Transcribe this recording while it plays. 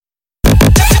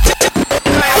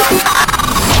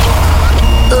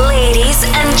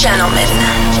gentlemen,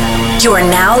 you are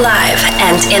now live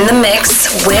and in the mix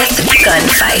with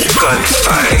Gunfight.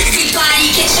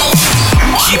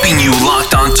 Keeping you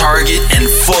locked on target and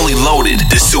fully loaded.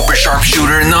 The super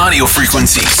sharpshooter and audio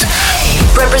frequencies.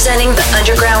 Representing the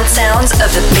underground sounds of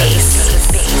the bass,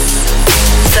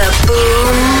 the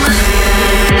boom,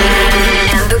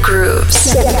 and the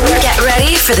grooves. Get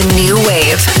ready for the new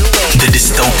wave. The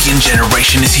dystopian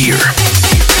generation is here.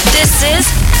 This is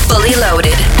Fully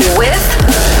Loaded with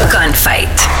Gunfight.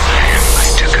 I'm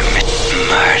going to commit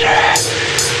murder.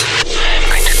 I'm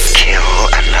going to kill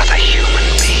another human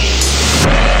being.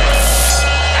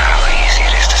 How easy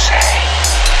it is to say.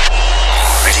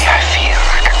 Already I feel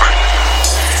like a criminal.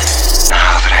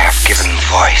 Now that I have given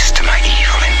voice to my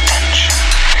evil intention,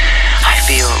 I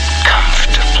feel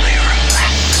comfortably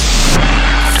relaxed.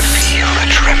 I want to feel the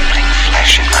trembling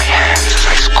flesh in my hands as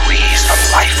I squeeze the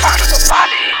life out of the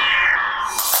body.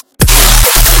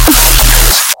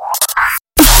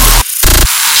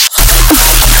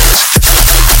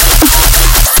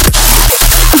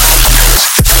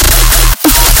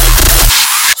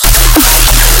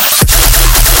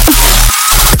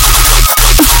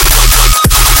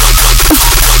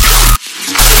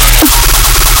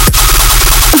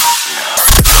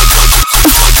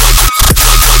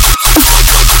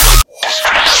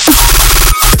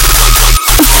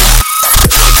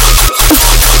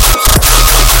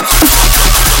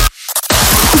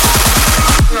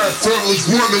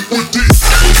 Running with the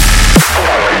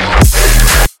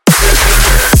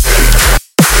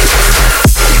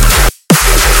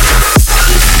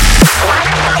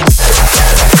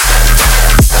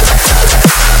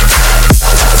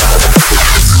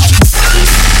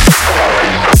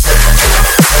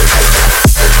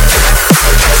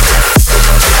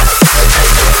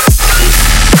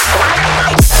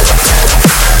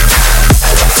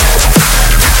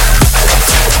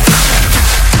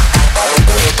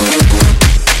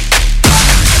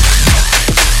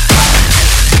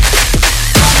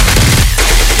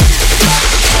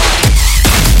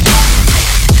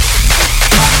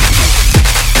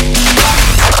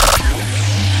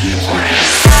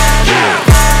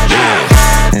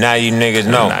Now you niggas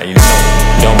know.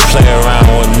 Don't play around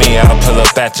with me, I'll pull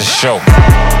up at your show.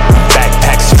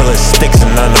 Backpacks full of sticks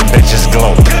and none of them bitches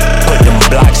glow. Put them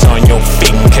blocks on your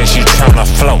feet in case you tryna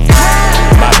float.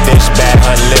 My bitch bad,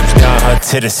 her lips done, her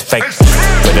titties fake.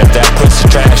 But if that pussy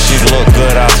trash, she look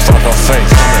good, I'll fuck her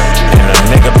face. And a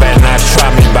nigga better not try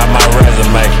me by my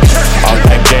resume. All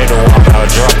that gator one, I'll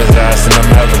drop his ass in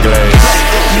them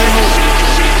Everglades.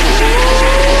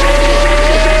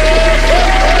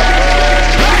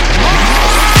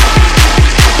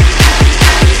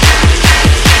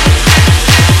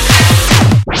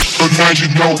 now you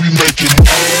know we make it.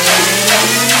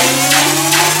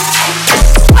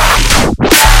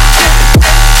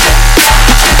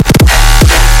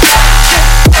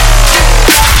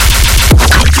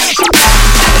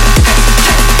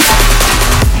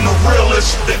 The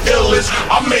realest, the illest,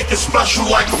 I make it special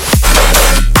like a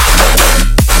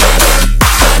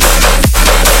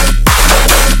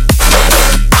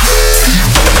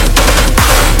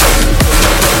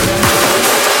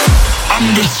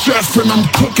I'm the chef and I'm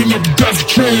cooking up death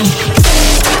jam.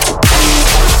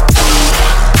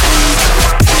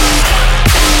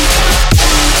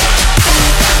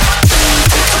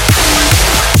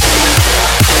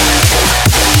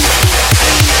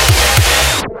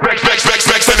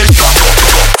 Vex, and it's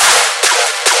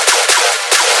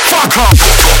fuck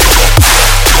off.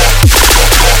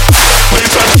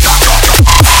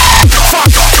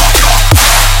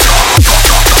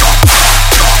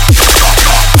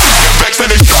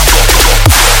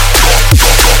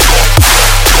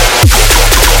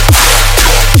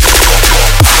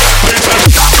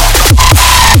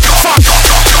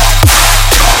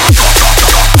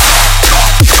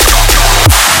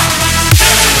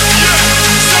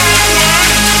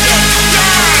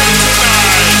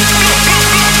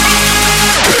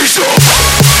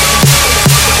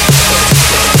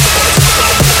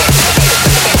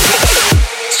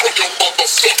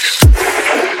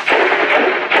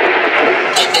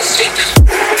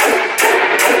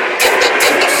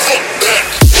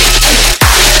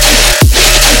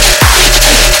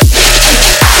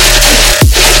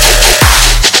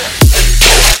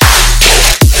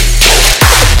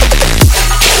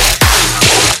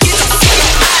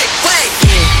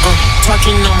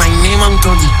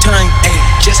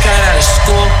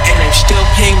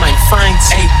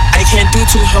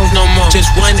 Two hoes no more, just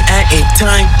one at a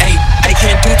time. Ay, I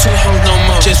can't do two hoes no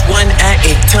more, just one at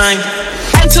a time.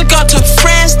 I took off to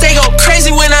France, they go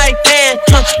crazy when I land.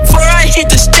 Before I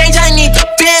hit the stage, I need the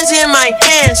bands in my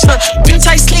hands. Bitch,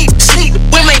 I sleep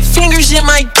with my in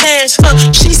my pants.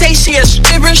 She say she a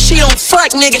stripper, she don't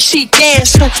fuck, nigga, she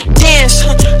dance. Dance.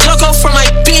 Logo for my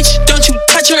bitch, don't you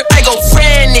touch her, I go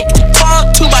frantic.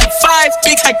 Fall 2x5,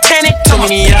 big Titanic. Too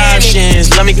many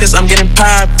options, love me cause I'm getting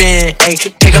poppin'.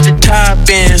 Ayy, take up the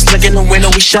toppings, look in the window,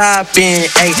 we shopping.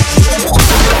 Ayy.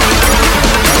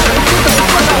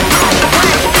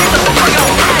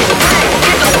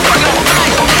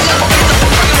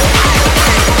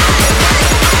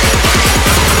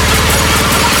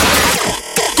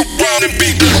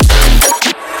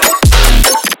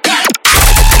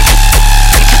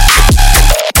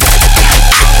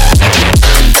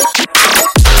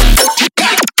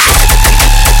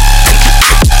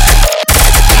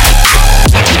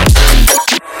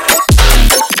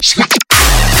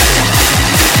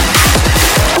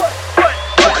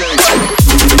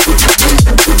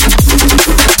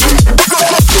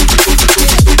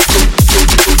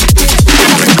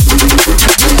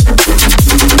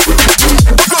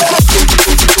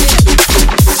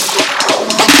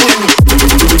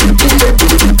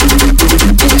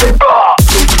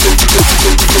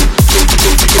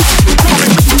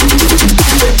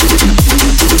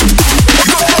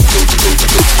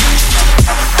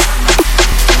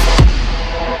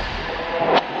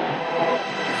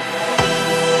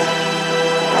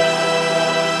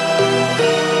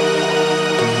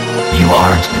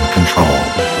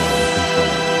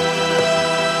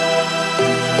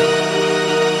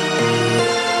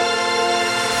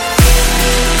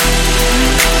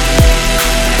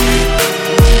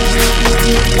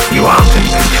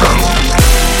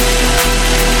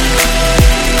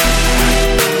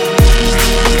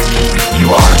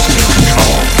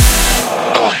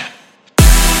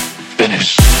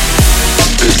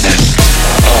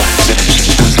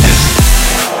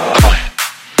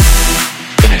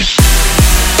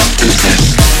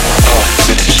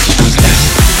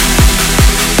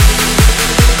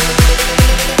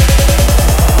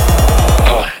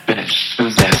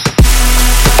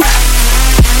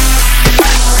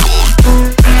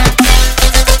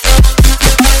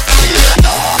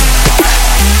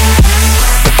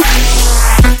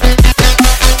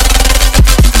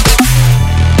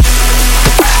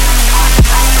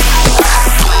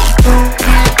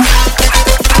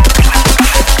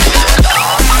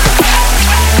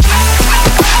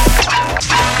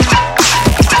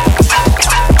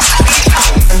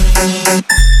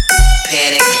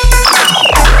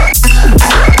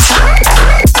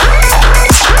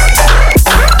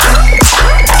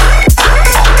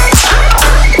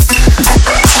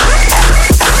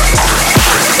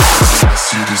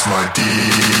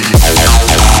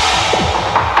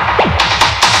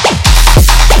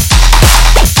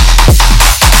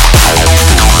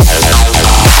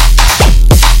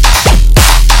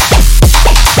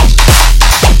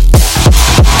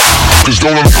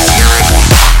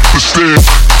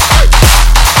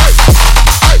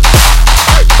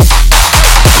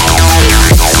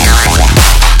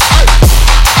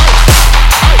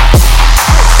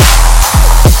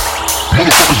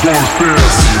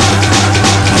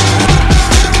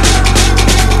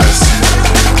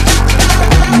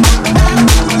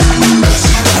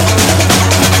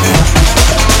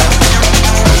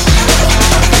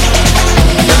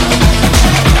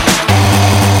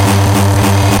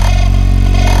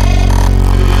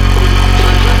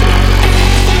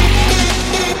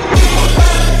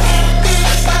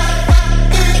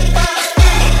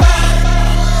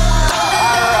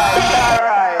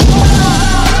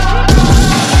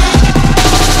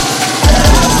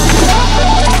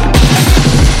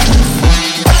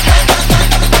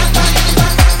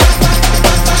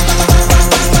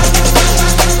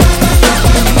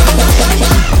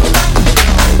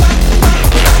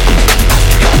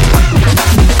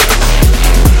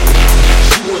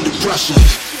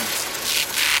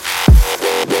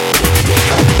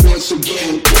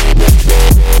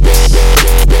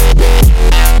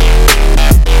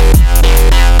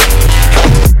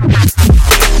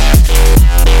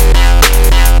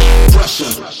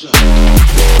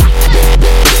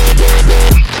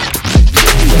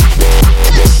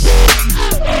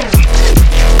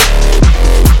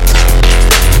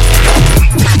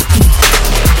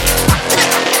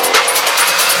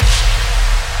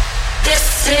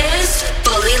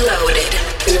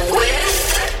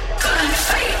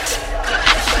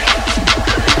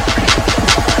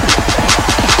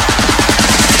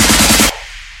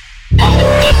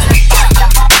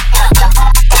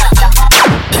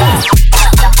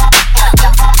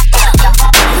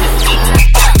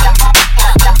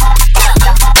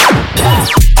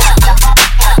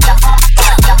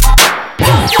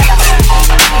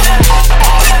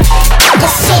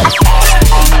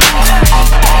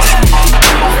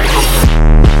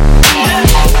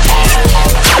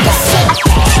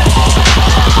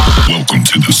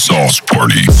 sauce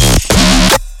party.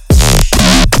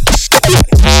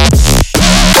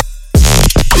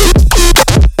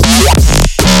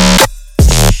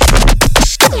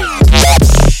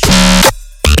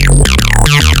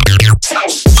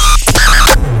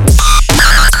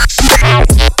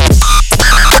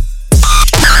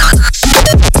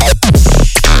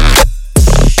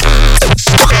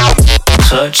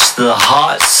 Touch the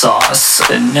hot sauce,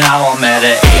 and now I'm at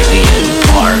an alien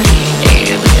party.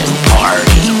 Alien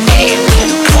party.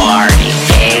 Alien party.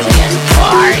 Alien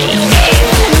party.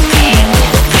 Alien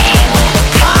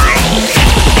party.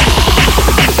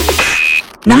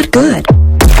 Not good.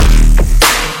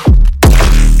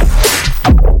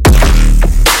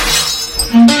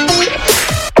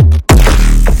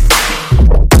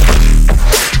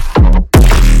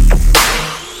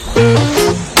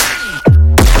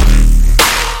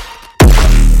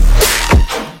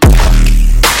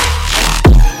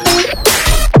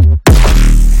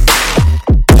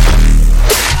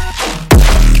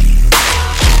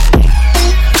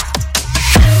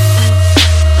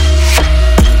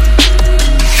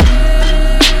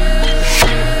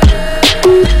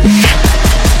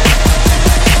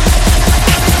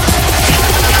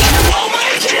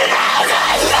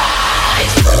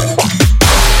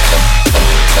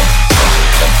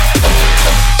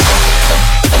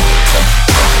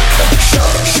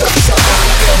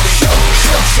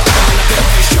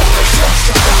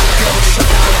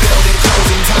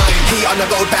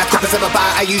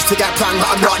 I used to get planned, but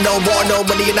I'm not no more. No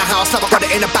money in the house, now I got it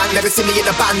in the bank. Never see me in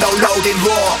the band, no loading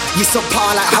raw. You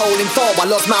subpar like holding four. While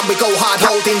us man, we go hard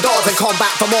holding doors and combat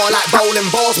for more like bowling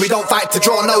balls. We don't fight to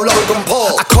draw, no Logan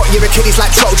Paul. I cut your Achilles like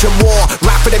Trojan War.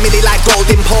 Rap for the milli like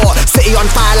Golden Paw. City on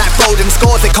fire like Golden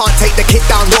Scores. They can't take the kick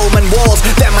down Roman walls.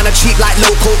 Them man are cheap like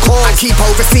local calls. I keep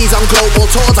overseas on global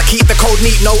tours. I keep the code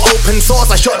neat, no open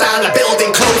source. I shut down the building,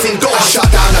 closing doors. I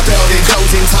shut down the building,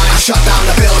 closing time. I shut down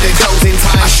the building, closing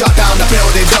time. I shut down the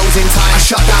building, closing time. I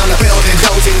shut down the building,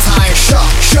 closing time.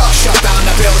 Shut down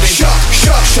the building. Shut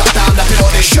down the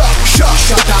building. Shut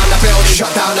down the building.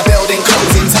 Shut down the building,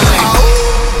 closing time.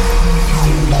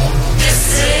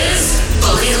 This is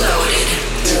Fully Loaded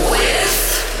with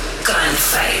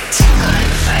Gunfight.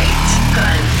 Gunfight.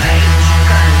 Gunfight.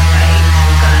 Gunfight.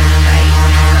 Gunfight.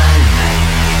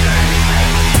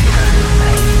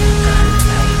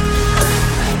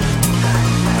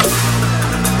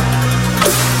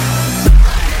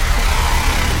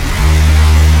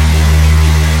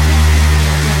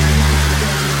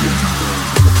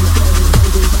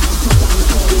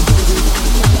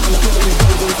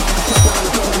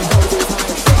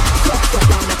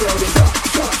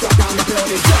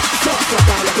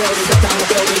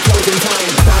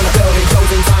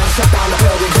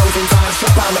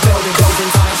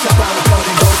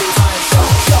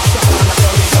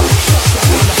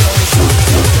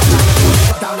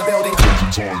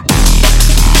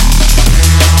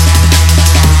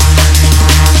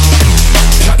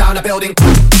 Building.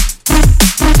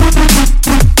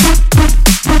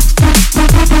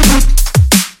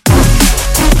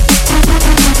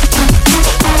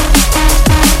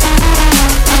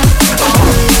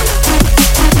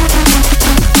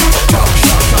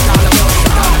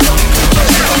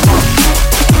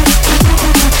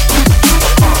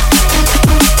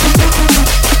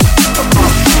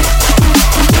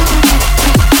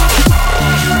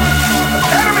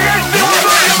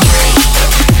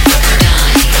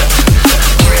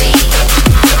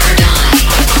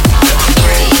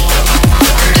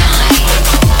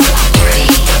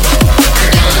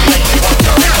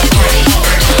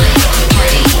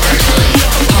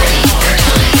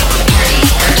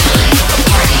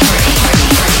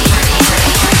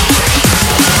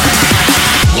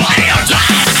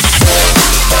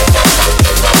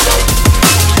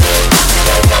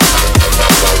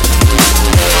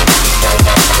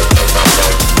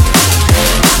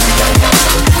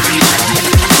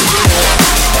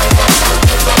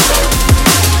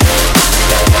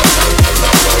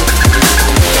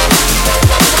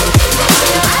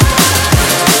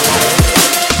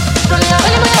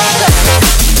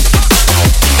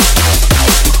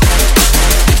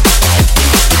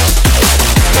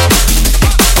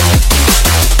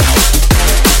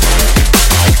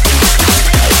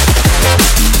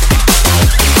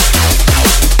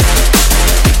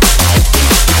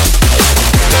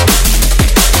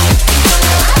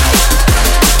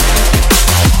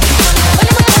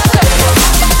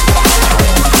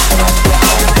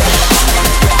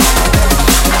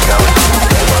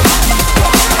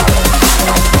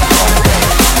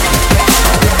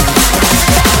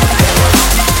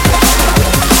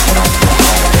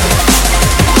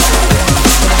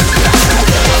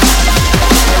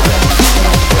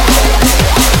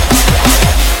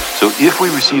 If we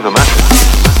receive a message,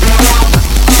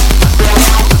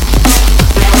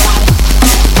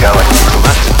 Galaxy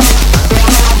Select.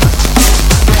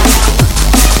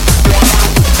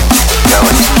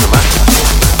 Galaxy Select.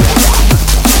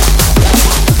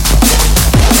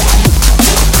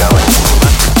 Galaxy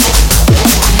Select.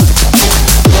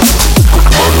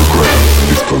 Monogram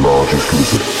is the largest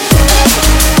lizard.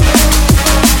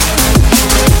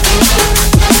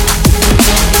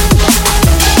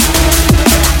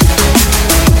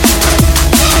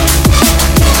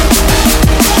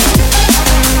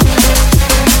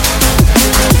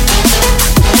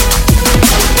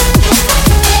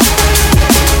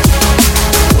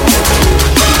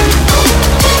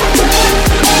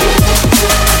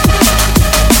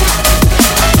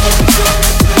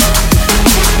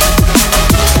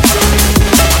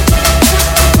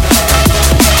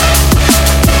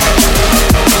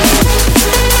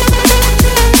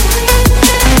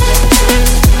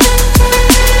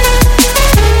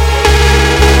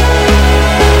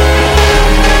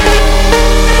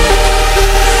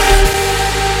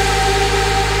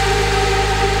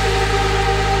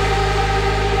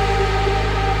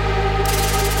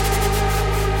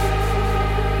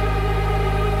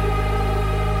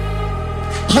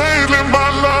 Lately, my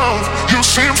love, you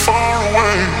seem far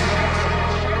away.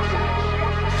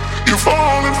 You're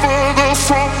falling further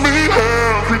from me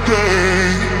every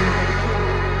day.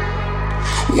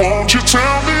 Won't you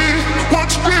tell me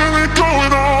what's really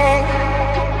going on?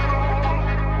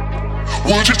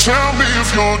 Would you tell me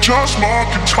if you're just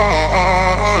marking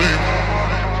time?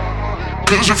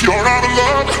 'Cause if you're out of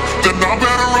luck, then I'm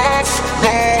better off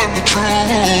knowing the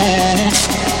truth.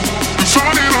 'Cause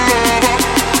I need a lover.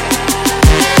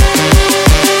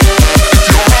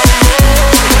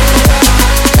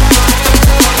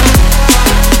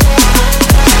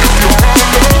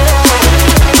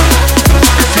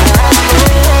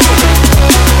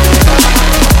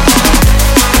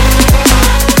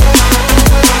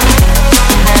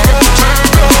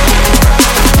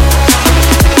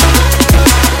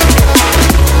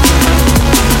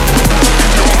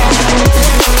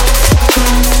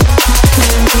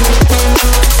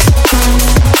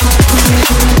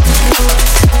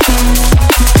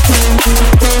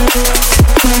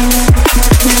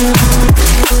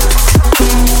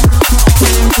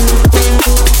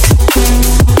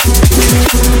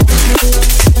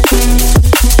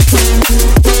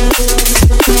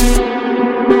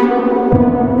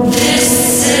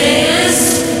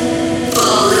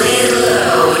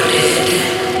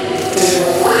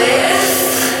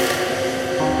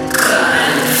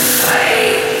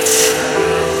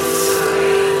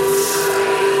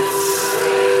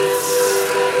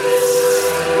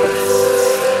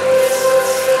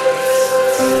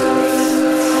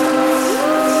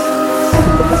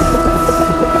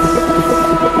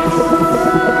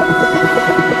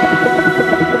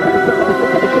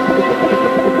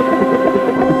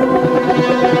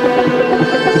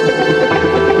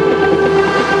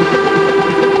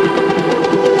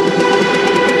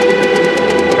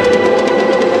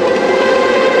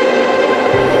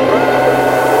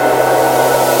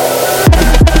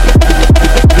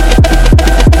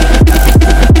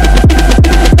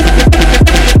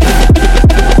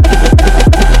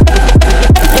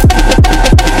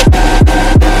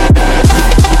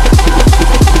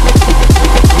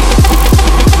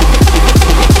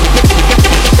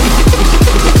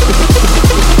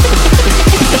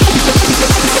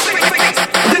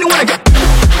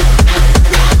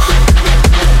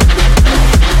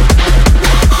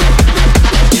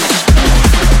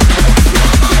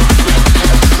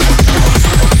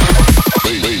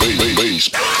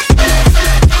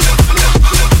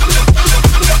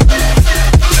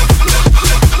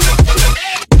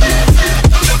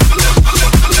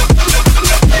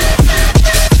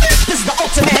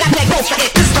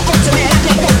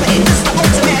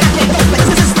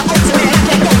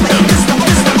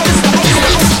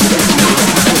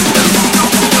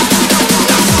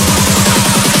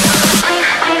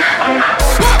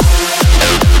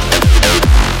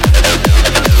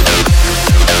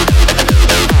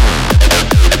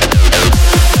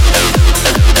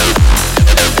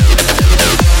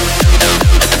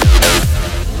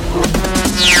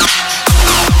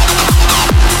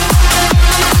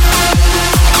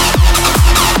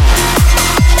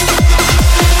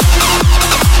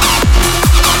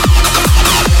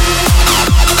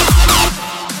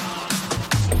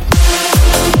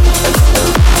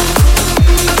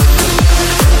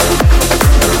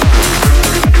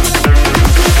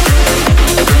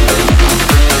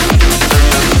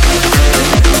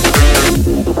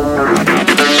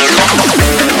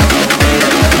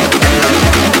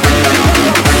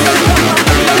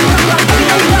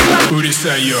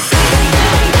 say you.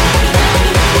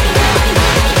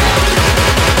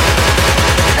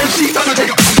 And she's gonna take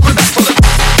a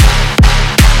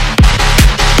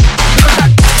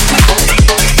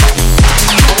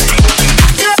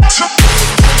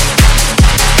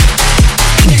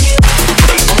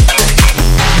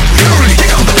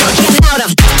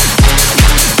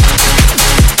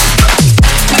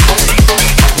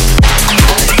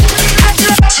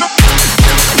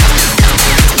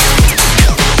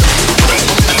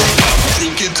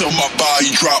till my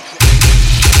body drop.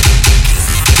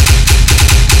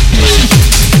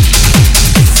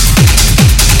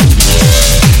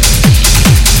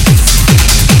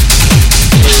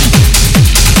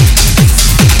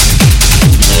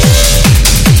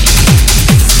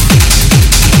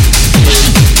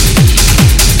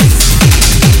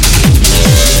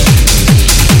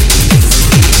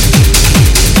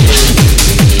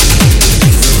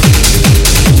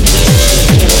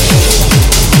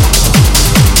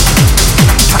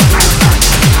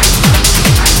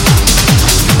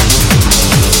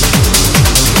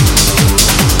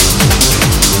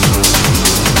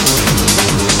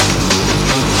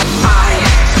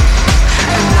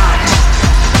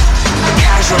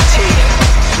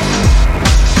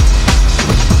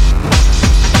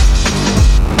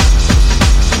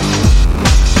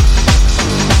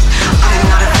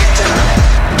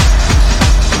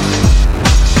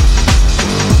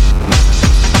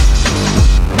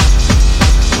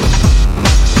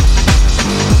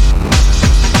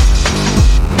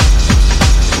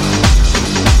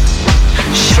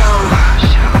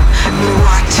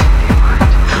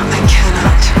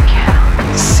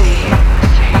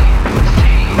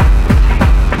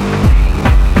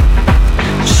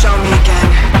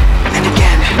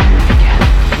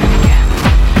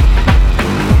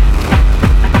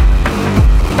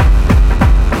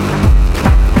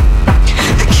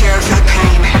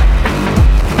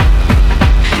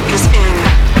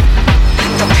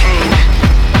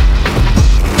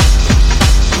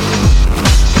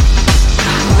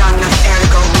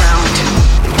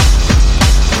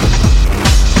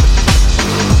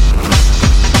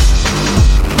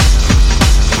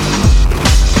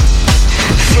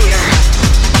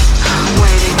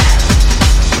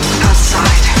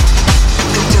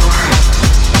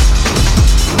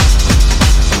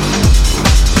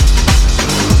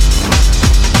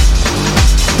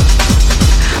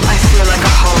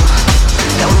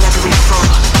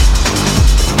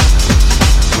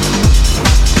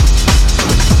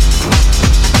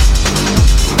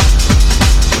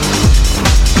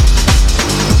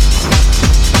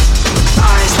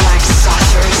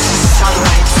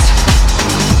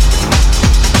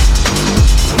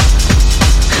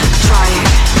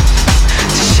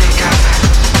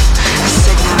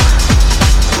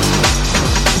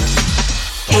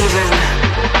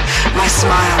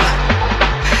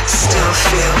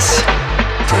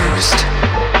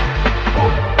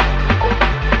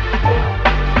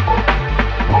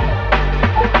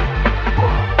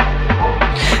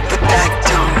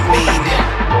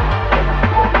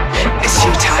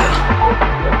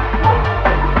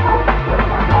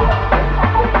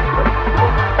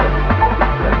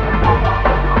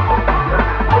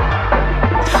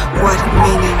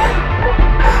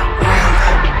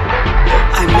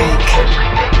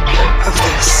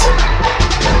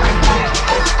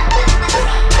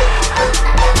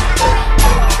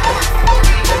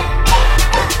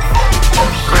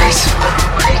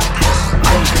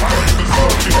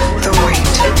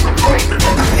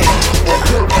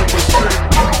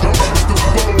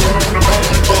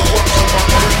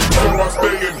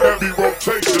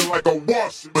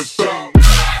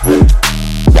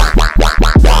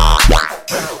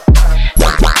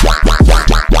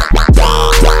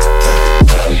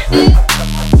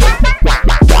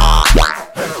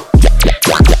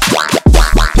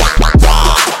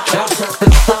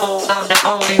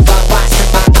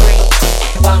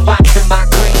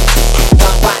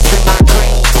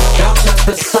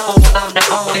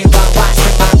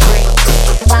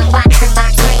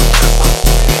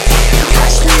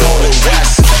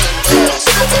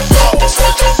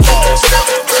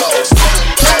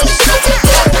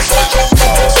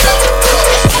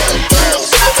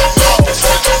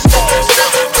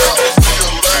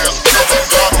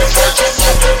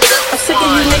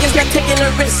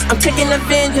 I'm taking the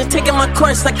vengeance, taking my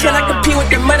course. I cannot compete with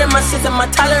the murder. My system, my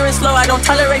tolerance low. I don't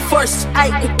tolerate force. I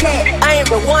ain't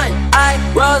the one. I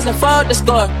rose and followed the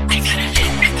score.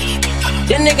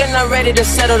 Them niggas not ready to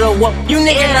settle the war. You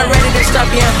niggas not ready to stop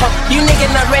being hoe. You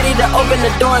niggas not ready to open the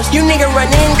doors. You niggas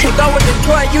run in, can go with the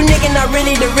tour. You niggas not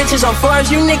really the riches on fours.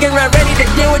 You niggas not ready to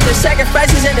deal with the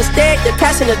sacrifices and instead they're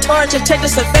passing the torch. And check the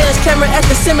surveillance camera at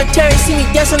the cemetery. See me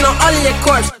dancing on all of your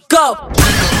corpse. Go!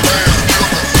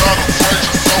 Hold up.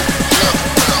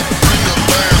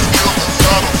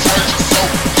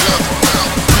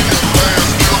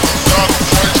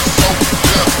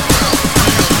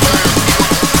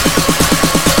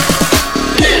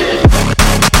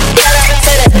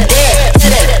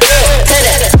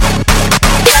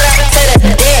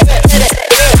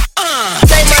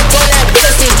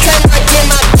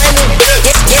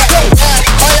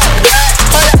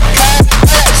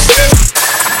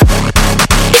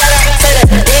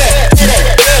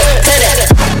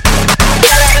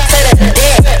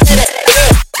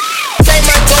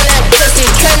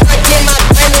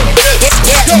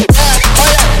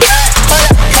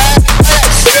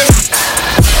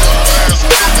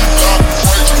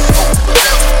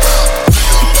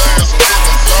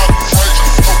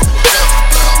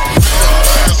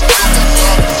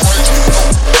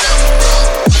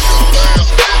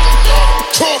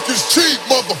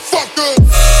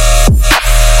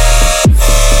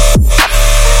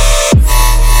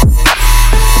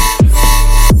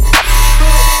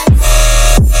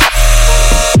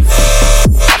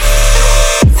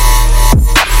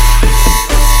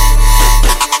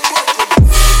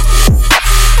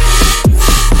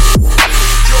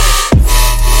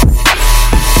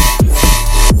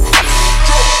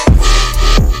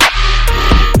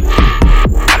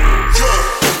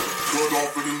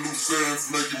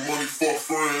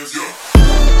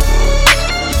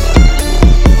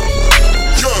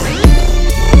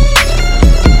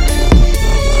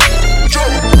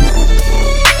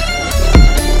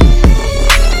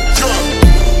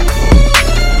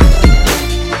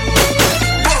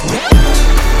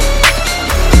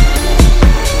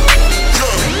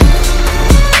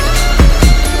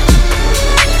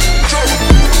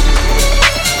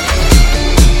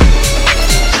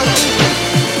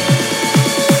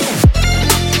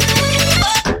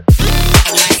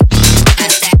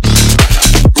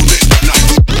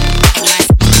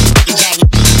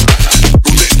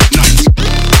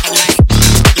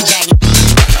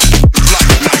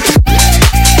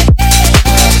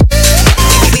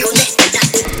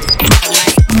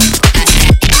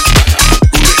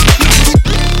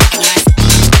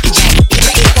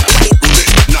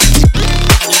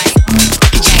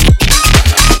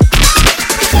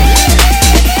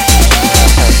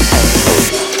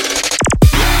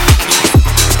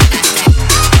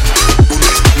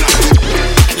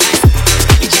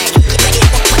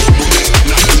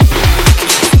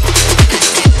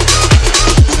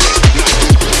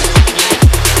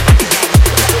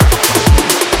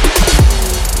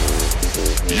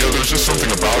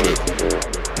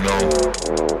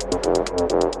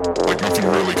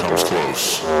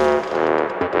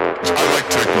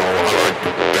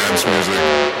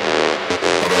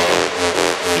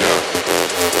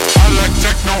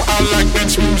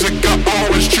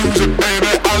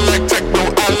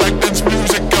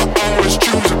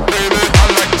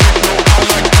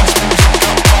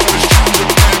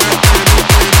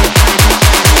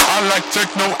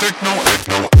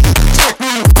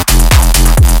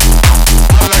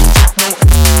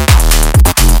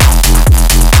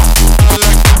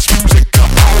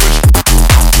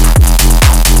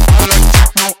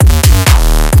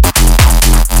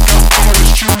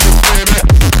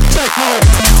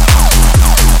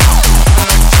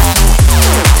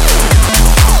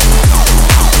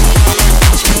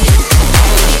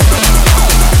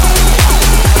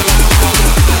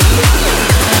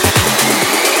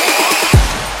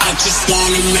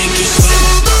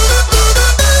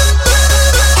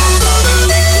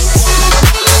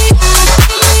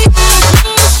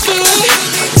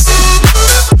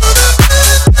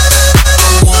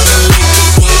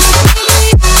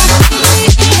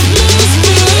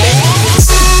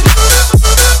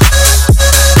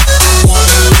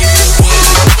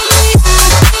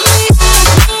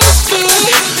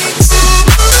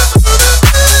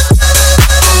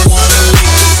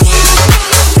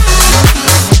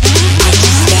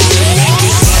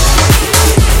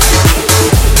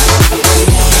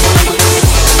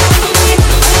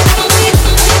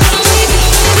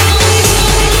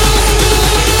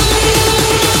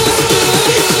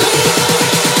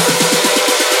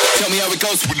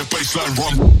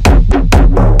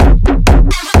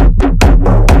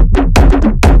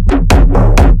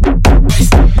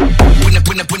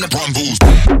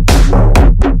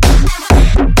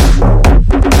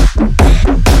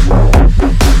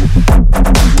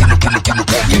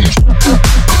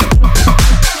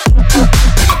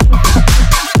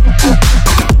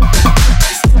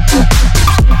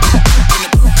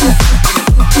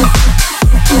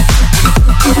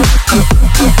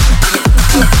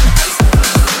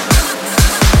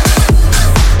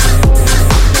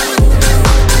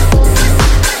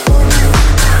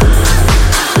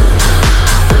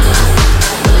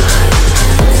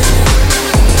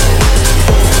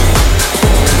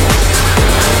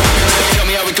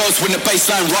 when the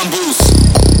bassline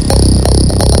rumbles.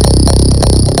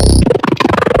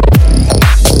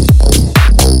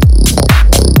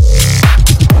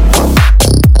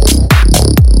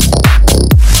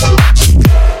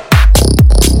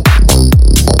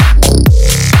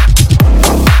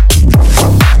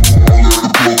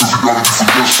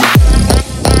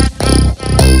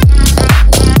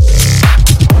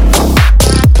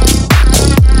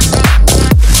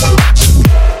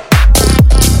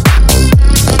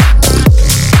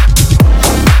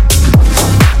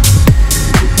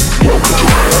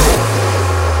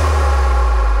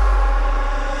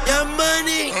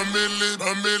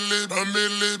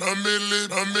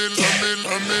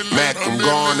 Mac, I'm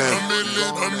gonna.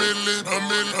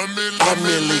 A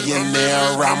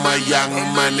millionaire, I'm a young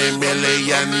money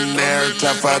millionaire,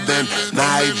 tougher than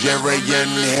Nigerian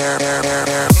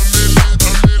hair.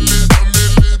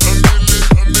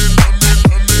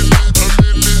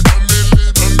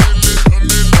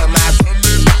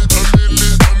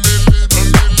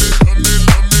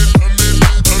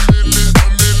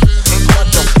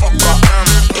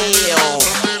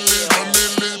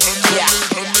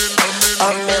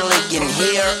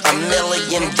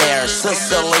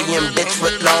 Sicilian bitch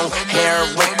with long hair,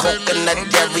 with coconut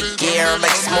dairy gear,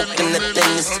 like smoking the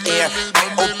thinnest air. I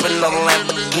open the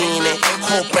Lamborghini,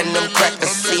 hoping them crackers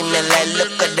see me. Like,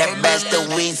 look at that bastard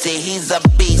Weezy. He's a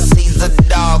beast, he's a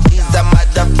dog, he's a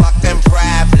motherfucking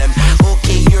problem.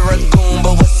 Okay, you're a goon,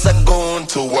 but what's a goon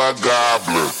to a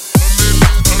goblin?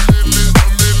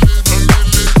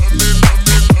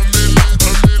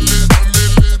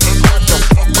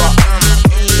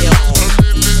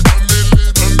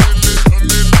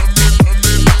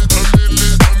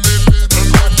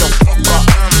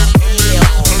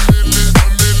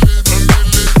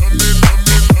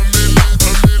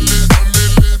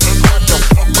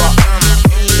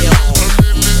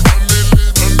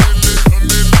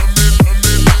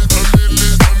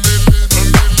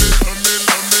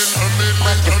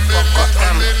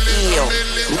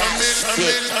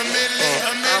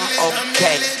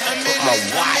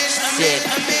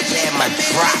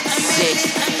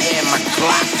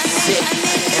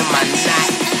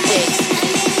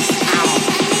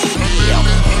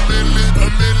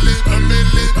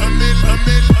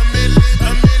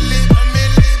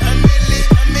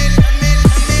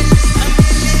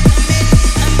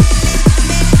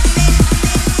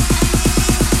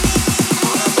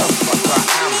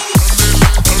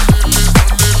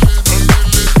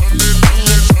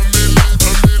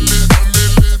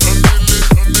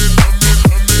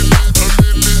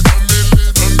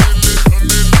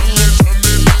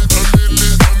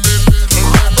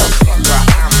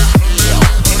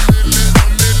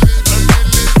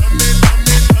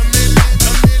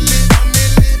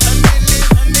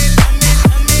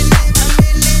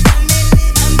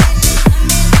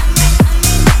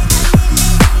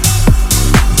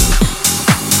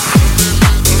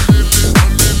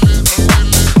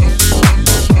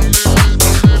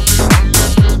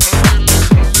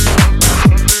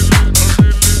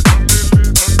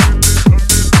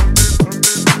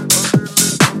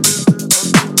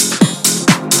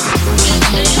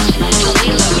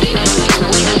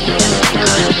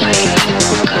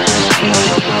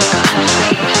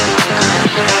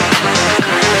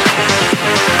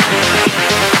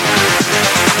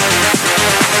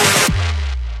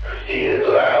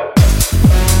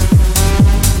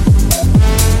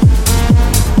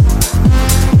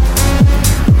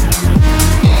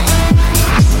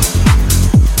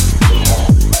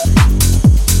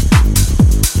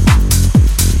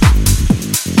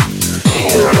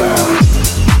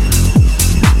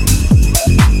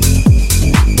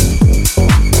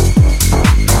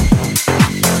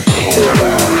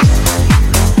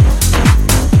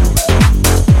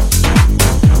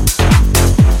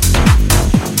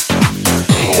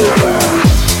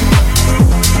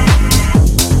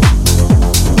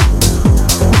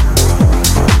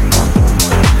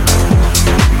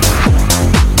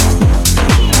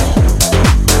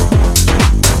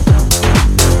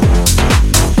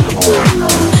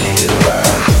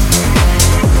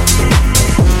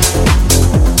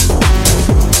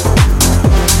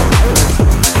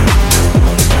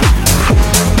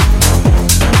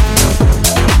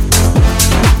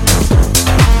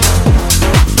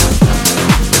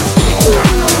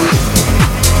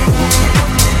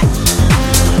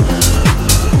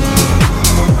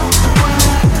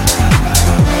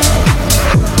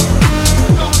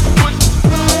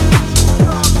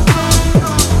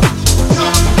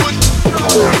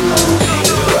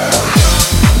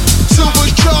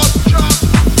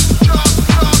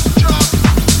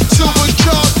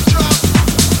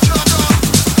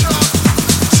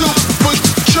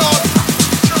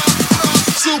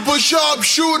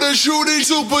 sharpshooter, shooting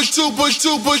super, super,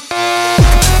 super.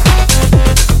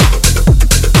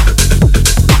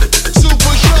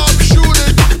 Super sharpshooter,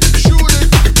 shooting,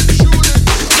 shooting.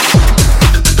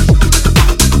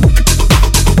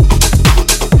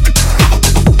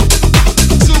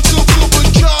 Super, super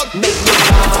sharp.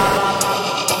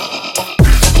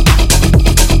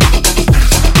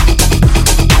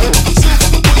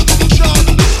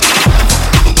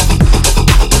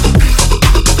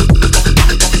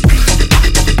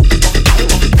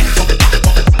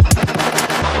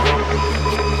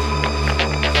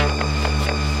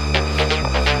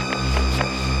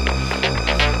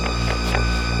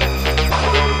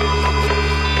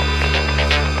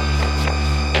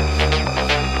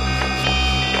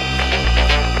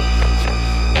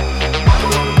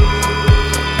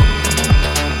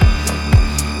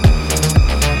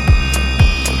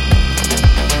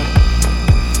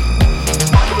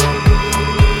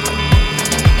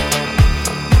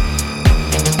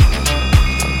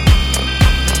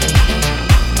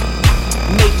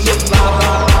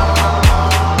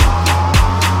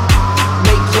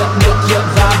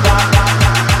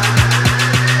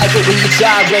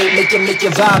 Gyrate, make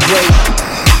it vibrate.